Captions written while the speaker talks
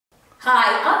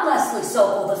Hi, I'm Leslie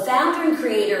Sokol, the founder and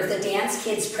creator of the Dance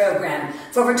Kids program.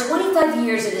 For over 25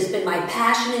 years, it has been my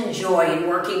passion and joy in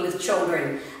working with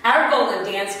children. Our goal in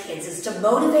Dance Kids is to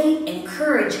motivate,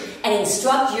 encourage, and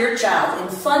instruct your child in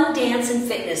fun dance and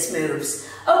fitness moves.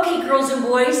 Okay, girls and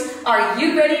boys, are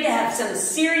you ready to have some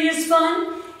serious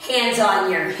fun? Hands on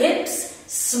your hips,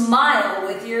 smile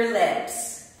with your lips.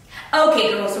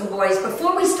 Okay, girls and boys,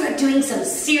 before we start doing some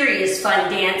serious fun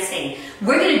dancing,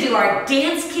 we're going to do our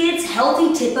Dance Kids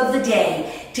Healthy Tip of the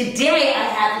Day. Today I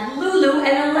have Lulu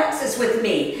and Alexis with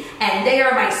me, and they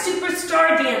are my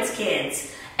superstar dance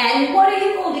kids. And what are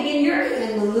you holding in your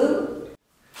hand, Lulu?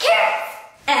 Carrots.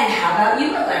 And how about you,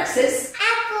 Alexis?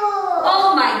 Apple.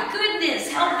 Oh my goodness,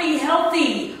 healthy,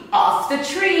 healthy. Off the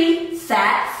tree,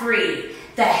 fat-free.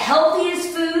 The healthiest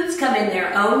foods come in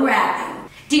their own wrapping.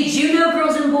 Did you know,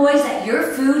 girls and boys, that your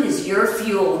food is your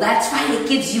fuel? That's right, it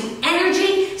gives you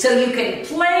energy so you can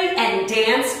play and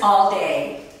dance all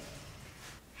day.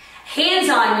 Hands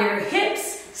on your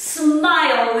hips,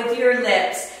 smile with your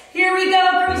lips. Here we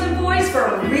go, girls and boys, for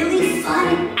a really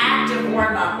fun, active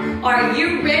warm-up. Are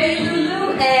you ready,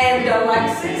 Lulu and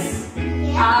Alexis?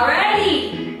 Yeah.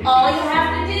 Alrighty, all you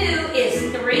have to do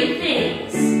is 3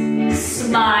 things.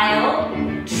 Smile,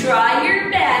 try your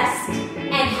best,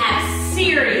 and have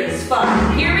serious fun.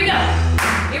 Here we go.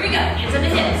 Here we go. Hands on the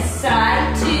hips.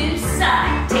 Side to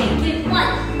side. Take it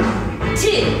 1,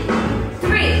 2,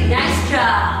 3. Nice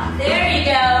job. There you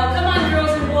go. Come on,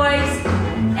 girls and boys.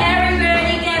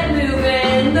 Everybody get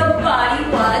moving. The body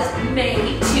was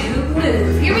made to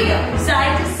move. Here we go.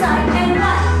 Side to side. And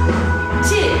 1,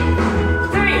 2,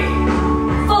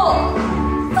 3,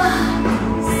 4,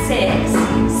 5,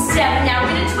 6, 7. Now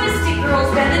we're going to twist it,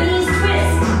 girls. Bend the knees.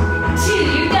 Twist. 2.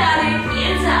 You got it.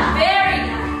 Hands up. Very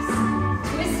nice.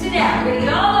 Twist it out. We're going to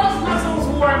get all those muscles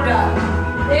warmed up.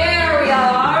 There we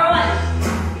are.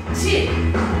 1, 2,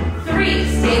 3.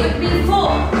 Stay with me. 4,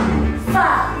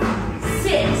 5,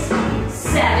 6,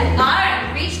 7. All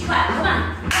right. Reach, clap. Come on.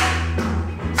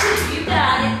 2. You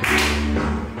got it. 3,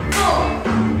 4,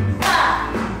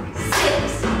 5,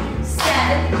 6,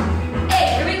 7, 8.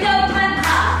 Here we go. Clap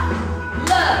high,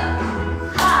 low,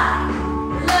 high,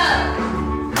 low,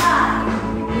 high,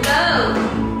 low.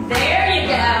 There you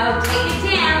go. Take it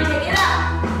down, take it up,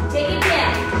 take it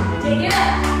down, take it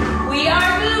up. We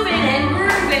are moving and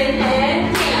grooving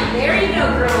and down. There you go,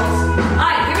 girls. All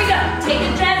right, here we go. Take a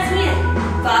jazz hand.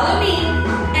 Follow me.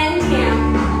 And down,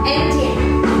 and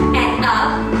down, and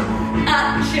up,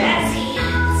 jazz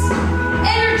hands.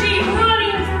 Energy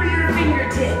running through your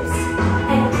fingertips.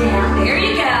 And down. There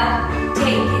you go.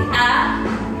 Take it up,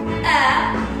 down.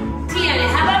 And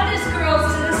how about this, girls?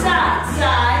 To the side.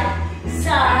 Side,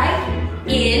 side,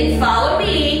 in. Follow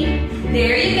me.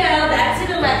 There you go. That's it,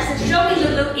 Alexis. Show me,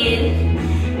 Lulu.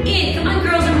 In. Come on,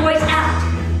 girls and boys.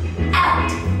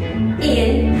 Out,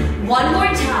 in. One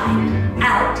more time.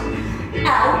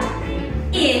 Out,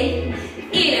 in.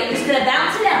 And we're just going to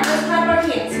bounce it out. Let's clap our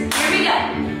hands. Here we go.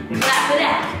 Clap it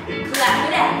out. Clap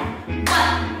it out.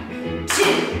 1, 2,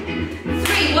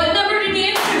 3. What number do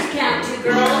dancers count to,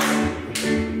 girls?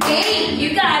 8. You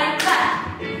got it. Clap.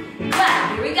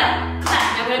 Clap. Here we go. Clap.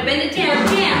 Now we're going to bend it down.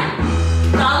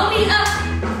 Follow me up.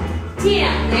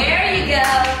 Down. There you go.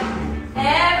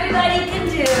 Everybody can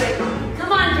do it.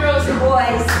 Come on, girls and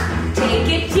boys. Take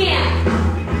it down.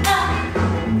 Up.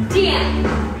 Down.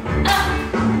 Up.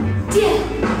 Down.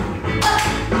 Up.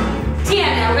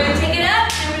 Down. Now we're going to take it up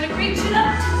and we're going to reach it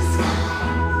up to the sky.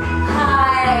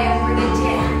 High and bring it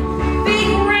down. Big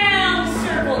round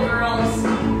circle, girls.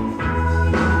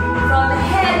 From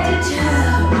head to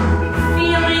toe.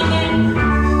 Feeling it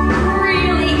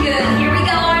really good. Here we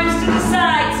go. Arms to the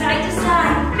side. Side to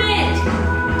side. Bend.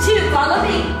 2. Follow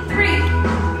me. 3,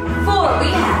 4. We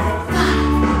have it.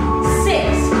 5, 6,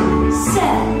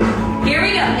 7. Here we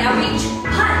go. Now reach.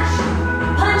 Punch.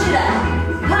 Punch it up.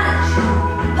 Punch.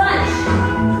 Punch.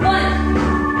 1,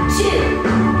 2,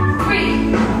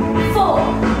 3, 4,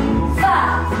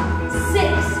 5, 6,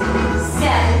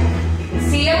 7.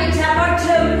 See how we tap our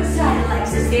toe to the side,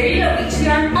 Alexis. There you go. Reach the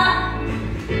arm up.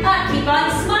 Up. Keep on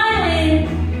smiling.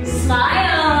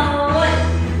 Smile.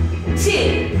 1, 2.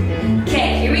 Okay,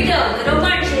 here we go. Little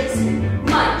marches.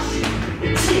 March.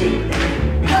 2.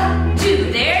 Up.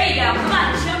 2. There you go. Come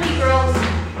on. Show me, girls.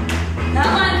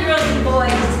 Come on, girls and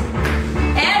boys.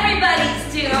 Everybody's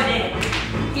doing it.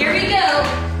 Here we go.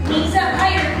 Knees up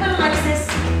higher. Come on, Alexis.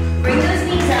 Bring those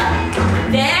knees up.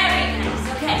 Very nice.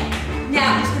 Okay. Now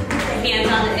we're just going to put the hands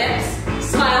on the hips.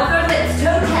 Smile for lips.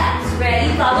 Toe taps. Ready?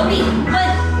 Follow me. 1,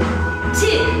 2,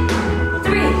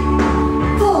 3,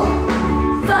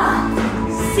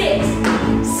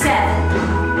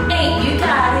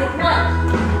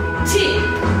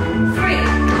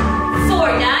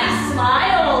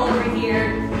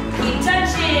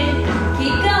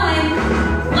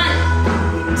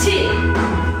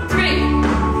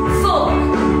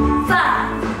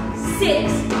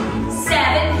 6,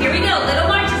 7. Here we go. Little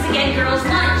marches again, girls.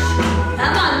 March.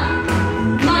 Come on.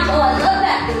 March. Oh, I love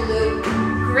that, Lulu.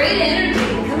 Great energy.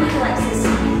 Come on, Alexis.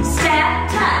 Step,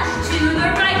 touch. To the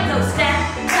right, go. Step,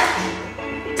 touch.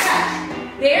 Touch.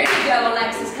 There you go,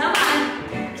 Alexis. Come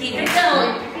on. Keep it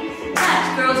going. Touch.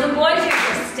 Girls and boys, you're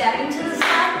just stepping to the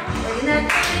side. Bring that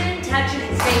foot in, touch it,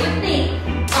 and stay with me.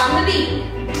 On the beat.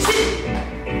 2,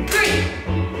 3,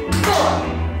 4,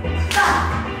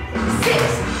 5, 6,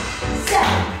 7,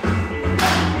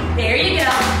 8. There you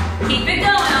go. Keep it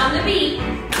going on the beat.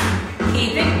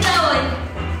 Keep it going.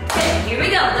 Okay, here we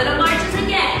go. Little marches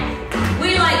again.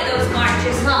 We like those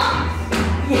marches, huh?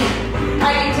 Yeah,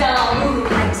 I can tell Lulu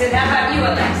likes it. How about you,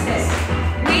 Alexis?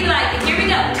 We like it. Here we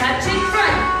go. Touch in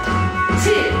front.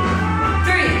 2,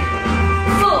 3,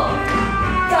 4,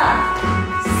 5,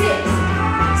 6,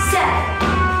 7,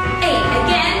 8.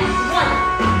 Again. 1,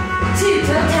 2,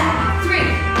 toe tap. 3,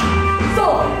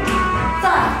 4,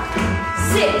 5,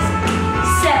 6,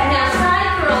 7. Now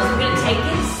side girls, we're going to take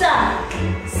it side,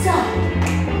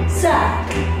 side,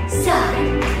 side, side.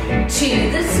 To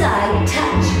the side,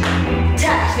 touch,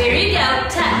 touch. There you go,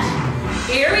 touch.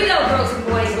 Here we go, girls and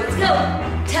boys. Let's go.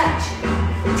 Touch,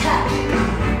 touch,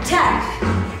 touch,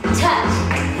 touch,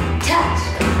 touch.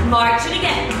 March it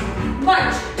again.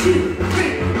 March, 2, 3,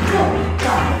 4,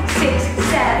 5, 6,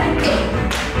 7, 8.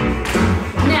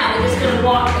 Now we're just going to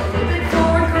walk a little bit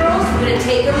forward, girls. We're going to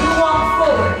take a little walk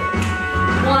forward.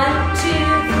 1, 2,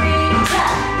 3,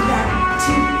 tap. Back,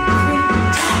 2, 3,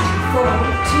 tap. Forward,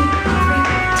 2, 3,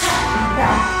 tap.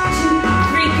 Back, 2,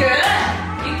 3. Good.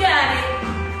 You got it.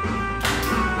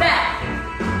 Back.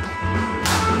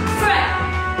 Front.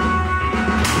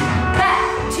 Back,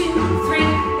 2, 3.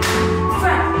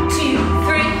 Front, 2,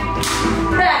 3.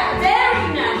 Back. Very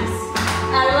nice.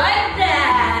 I like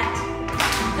that.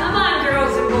 Come on,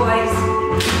 girls and boys.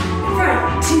 Front,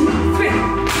 2, 3.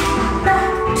 Back,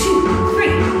 2,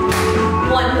 3.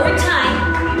 One more time.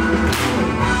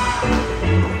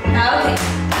 Okay.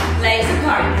 Legs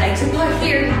apart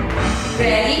here.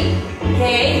 Ready?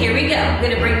 Okay, here we go. I'm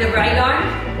gonna bring the right arm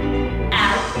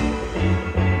out,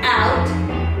 out,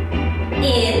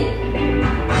 in,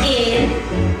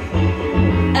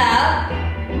 up,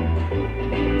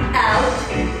 out,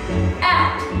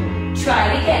 out.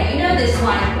 Try it again. You know this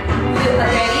one.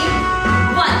 Ready?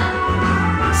 1,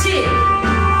 2,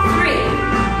 3,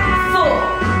 4,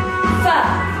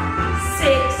 5,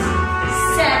 6,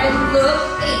 7. Look,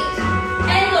 8.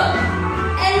 And look.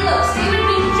 And look. Stay with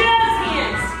me. Jazz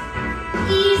hands.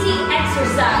 Easy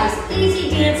exercise. Easy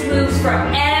dance moves for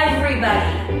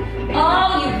everybody. All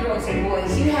you girls and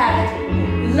boys, you have it.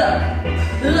 Look.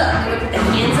 Look. I'm going to put the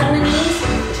hands on the knees.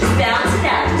 Just bounce it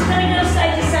out. Just kind of go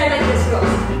side to side like this,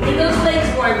 girls. Get those legs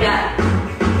warmed up.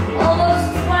 All those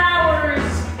flowers.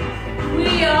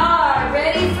 We are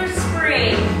ready for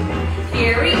spring.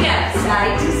 Here we go.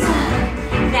 Side to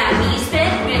side. Now knees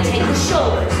bent. We're going to take the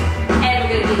shoulders. And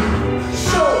we're going to do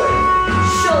shoulder,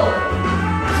 shoulder,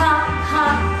 hop,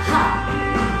 hop, hop.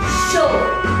 Shoulder,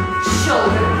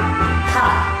 shoulder,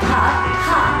 hop, hop,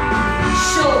 hop.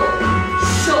 Shoulder,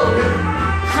 shoulder,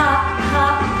 hop,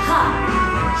 hop, hop.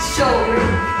 Shoulder,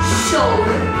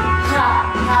 shoulder, hop,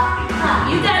 hop, hop.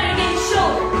 You got it again.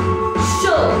 Shoulder,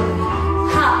 shoulder,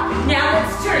 hop. Now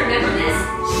let's turn. Remember this?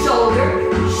 Shoulder,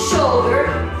 shoulder,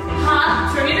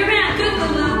 hop. Turn it around. Good,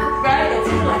 Luke. Right? That's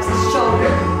it, Alexis.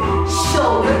 Shoulder,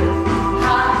 shoulder,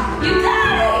 hop. You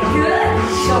got it. Good.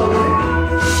 Shoulder,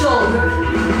 shoulder,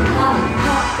 hop,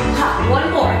 hop, hop. One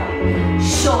more.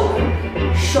 Shoulder,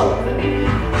 shoulder,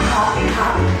 hop,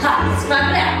 hop, hop. Let's run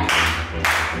it out.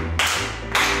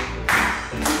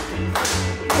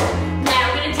 Now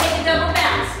we're going to take a double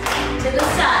bounce to the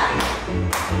side.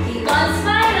 Keep on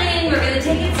smiling. We're going to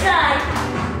take it side.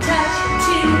 Touch,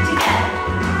 2 together.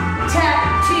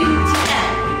 Tap, 2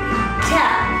 together.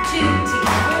 Tap, 2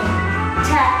 together.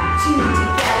 Tap, 2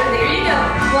 together. There you go.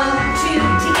 1, 2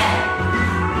 together.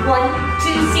 1,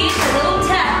 2. See, it's a little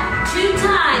tap. 2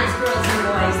 times, girls and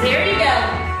boys. There you go.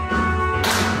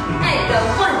 And go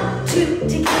 1, 2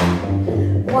 together.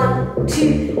 1,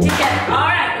 2 together. All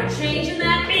right, we're changing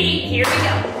that beat. Here we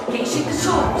go. Okay, shake the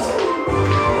shoulders.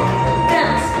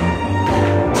 Bounce.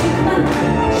 1, 2, come on.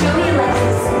 Show me,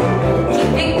 Alexis.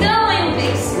 Keep it going.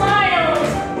 Big smiles.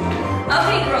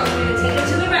 Okay, girls, we're going to take it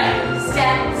to the right.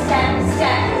 Step, step,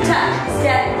 step, touch.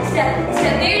 Step, step,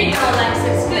 step. There you go,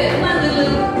 Alexis. Good. Come on,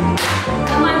 Lulu.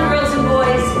 Come on, girls and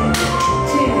boys.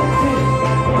 2, 3.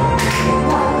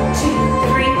 1, 2,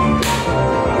 3.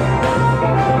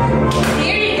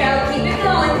 There you go. Keep it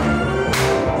going.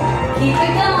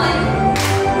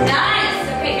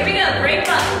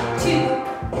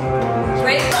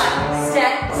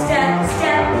 step,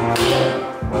 step, heel.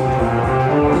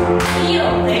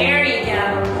 Heel, there you go.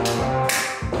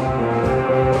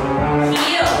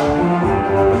 Heel.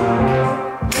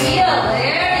 Heel,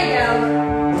 there you go.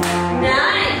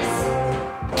 Nice.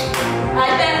 I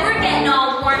bet we're getting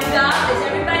all warmed up. Is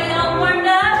everybody all warmed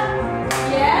up?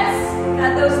 Yes?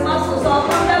 Got those muscles all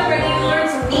warmed up, ready to learn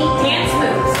some neat dance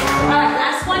moves. All right,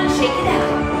 last one, shake it out.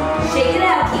 Shake it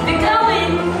out, keep it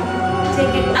going.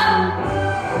 Take it up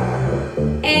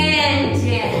and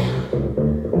down.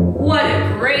 What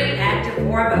a great active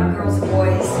warm-up, girls and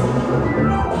boys.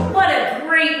 What a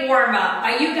great warm-up.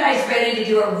 Are you guys ready to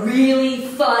do a really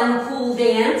fun, cool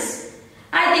dance?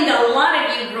 I think a lot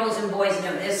of you girls and boys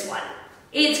know this one.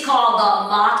 It's called the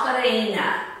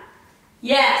Macarena.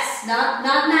 Yes, not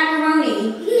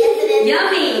macaroni. Yes, it is.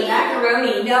 Yummy,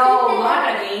 macaroni. No,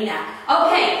 Macarena.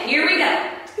 Okay, here we go.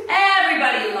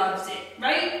 Everybody loves it,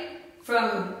 right?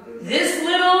 From this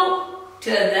little to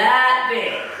that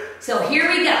big. So here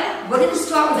we go. We're going to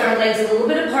start with our legs a little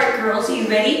bit apart, girls. Are you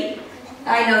ready?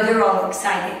 I know they're all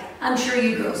excited. I'm sure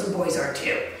you girls and boys are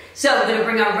too. So we're going to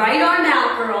bring our right arm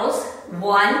out, girls.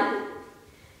 1,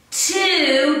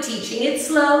 2, teaching it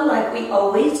slow like we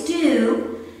always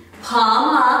do.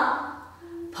 Palm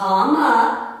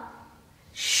up,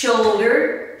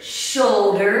 shoulder,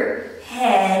 shoulder,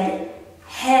 head,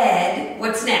 head.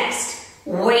 What's next?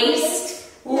 Waist,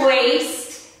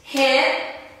 waist, hip,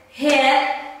 hip,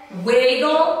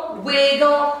 wiggle,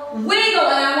 wiggle, wiggle.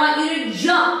 And I want you to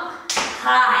jump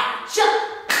high,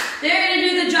 jump. They're going to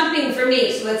do the jumping for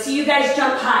me. So let's see you guys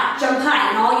jump high, jump high.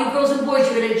 And all you girls and boys,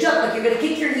 you're going to jump like you're going to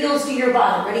kick your heels to your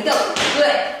bottom. Ready, go.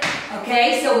 Good.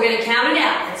 Okay, so we're going to count it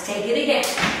out. Let's take it again.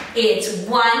 It's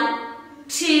 1,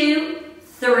 2,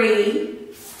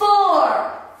 3,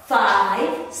 4,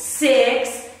 5,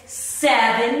 6,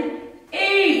 7,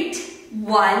 8.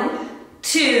 1,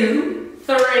 2,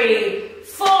 3,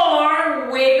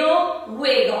 4. Wiggle,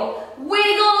 wiggle,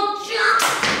 wiggle, jump.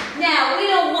 Now, we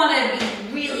don't want to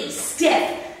be really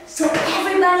stiff. So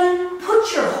everybody,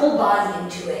 put your whole body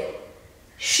into it.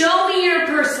 Show me your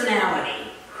personality.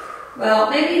 Well,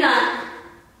 maybe not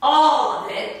all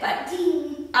of it, but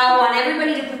I want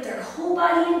everybody to put their whole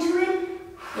body into it.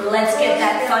 Let's get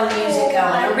that fun music going.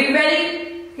 Are we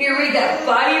ready? Here we go.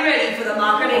 Body ready for the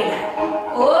Macarena.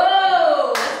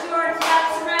 Whoa! Let's do our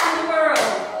claps around the world.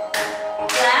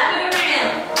 Clap it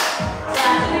around.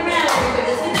 Clap it around.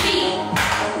 This is the beat.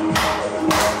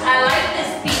 I like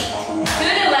this beat.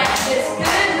 Good, Alexis.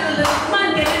 Good, Lulu. Come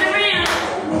on, get it around.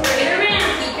 Bring it around.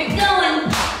 Keep it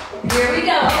going. Here we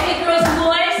go. Okay, girls and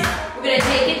boys. We're going to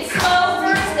take it slow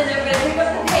first, and then we're going to pick up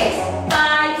the pace.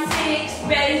 5, 6,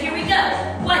 ready. Here we go.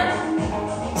 1,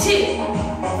 2,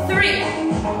 3,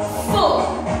 4,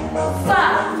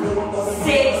 5,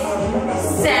 6,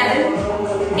 7,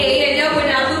 8. I know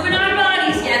we're not moving our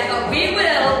bodies yet, but we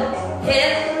will.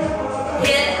 Hip,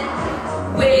 hip,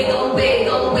 wiggle,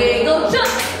 wiggle, wiggle, jump.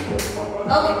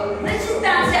 Okay, let's just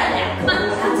bounce out now. Come on,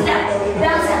 bounce it out.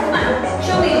 Bounce out, come on.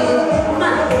 Show me, Lulu. Come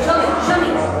on, show me, show me.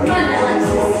 Come on,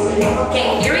 Alexis. Okay,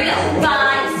 here we go.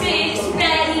 5, 6,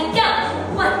 ready, go.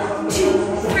 1, 2,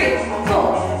 3,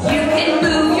 4. You can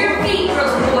move your feet,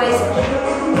 girls and boys.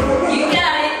 You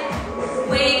got it.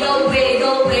 Wiggle,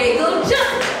 wiggle, wiggle,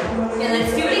 jump. And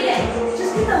let's do it again.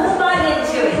 Just get the whole body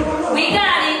into it. We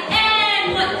got it.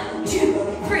 And 1, 2,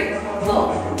 3,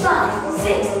 4, 5,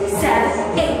 6,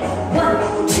 7, 8.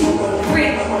 1, 2,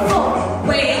 3, 4.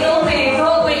 Wiggle,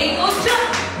 wiggle, wiggle, jump.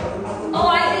 Oh,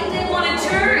 I think they want to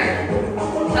turn.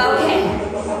 Okay.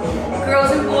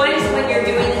 Girls and boys, when you're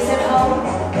doing this at home,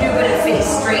 you're going to face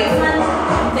straight front,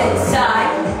 then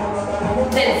side,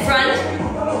 then front,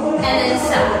 and then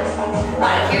side. All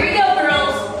right, here we go,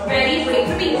 girls. Ready? Wait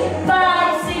for me.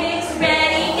 5, 6,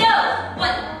 ready, go.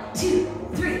 1, 2,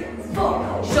 3,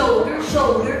 4. Shoulder,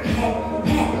 shoulder, head,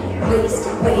 head, waist,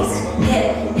 waist,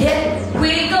 hip, hip.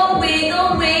 Wiggle,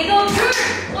 wiggle, wiggle, turn.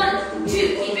 1, 2,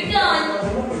 keep it going.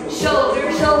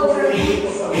 Shoulder, shoulder, head,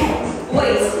 head,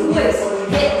 waist, waist,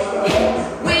 hip, hip.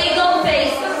 Wiggle,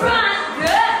 face the front.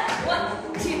 Good. 1,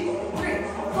 2, 3,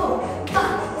 4, 5,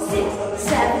 6,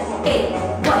 7, 8.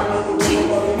 1, 2,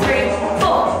 3,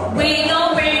 4. Wiggle,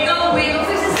 wiggle, wiggle,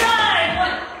 face the side.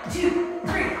 1, 2,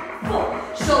 3, 4.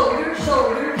 Shoulder,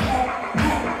 shoulder, head,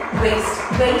 head, waist,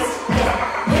 waist, hip,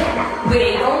 hip.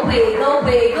 Wiggle, wiggle,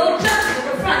 wiggle, jump to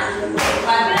the front.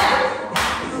 Clap it out.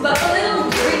 Move up a little.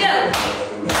 Here we go.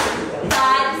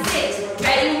 5, 6.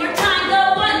 Ready? One more time. Go.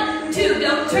 1, 2.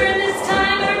 Don't turn this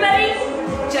time, everybody.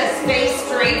 Just face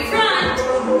straight front.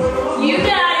 You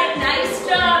got it. Nice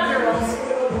job, girls.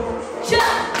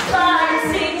 Jump.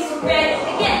 5, 6. Ready?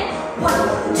 Again.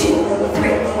 1, 2,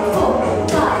 3, 4,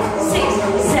 5, 6,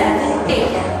 7.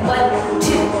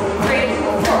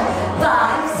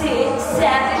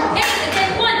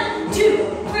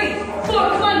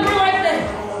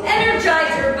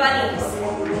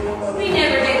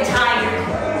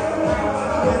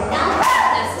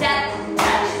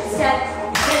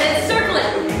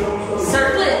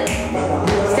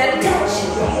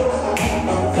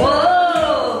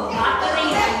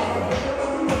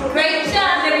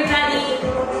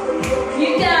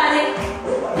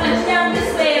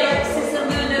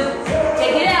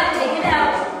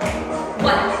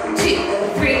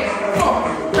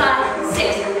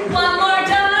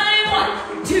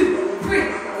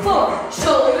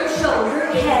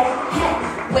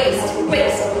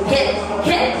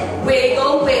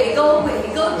 wiggle,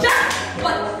 wiggle, jump.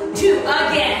 1, 2,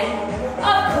 again.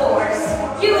 Of course,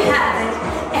 you have it.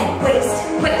 And waist,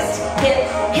 waist, hip,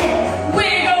 hip.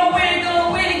 Wiggle,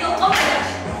 wiggle, wiggle. Oh my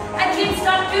gosh, I can't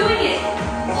stop doing it.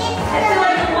 I feel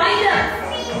like a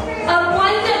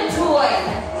wind-up toy.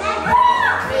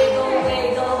 Wiggle,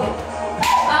 wiggle.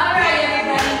 All right,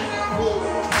 everybody.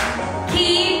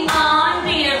 Keep on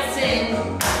dancing.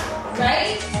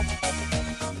 Right?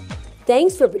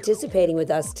 Thanks for participating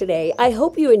with us today. I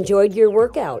hope you enjoyed your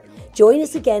workout. Join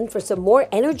us again for some more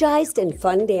energized and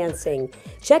fun dancing.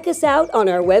 Check us out on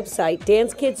our website,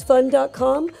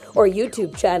 dancekidsfun.com, or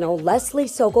YouTube channel, Leslie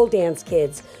Sokol Dance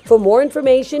Kids. For more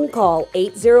information, call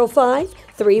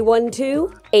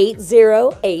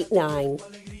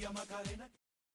 805-312-8089.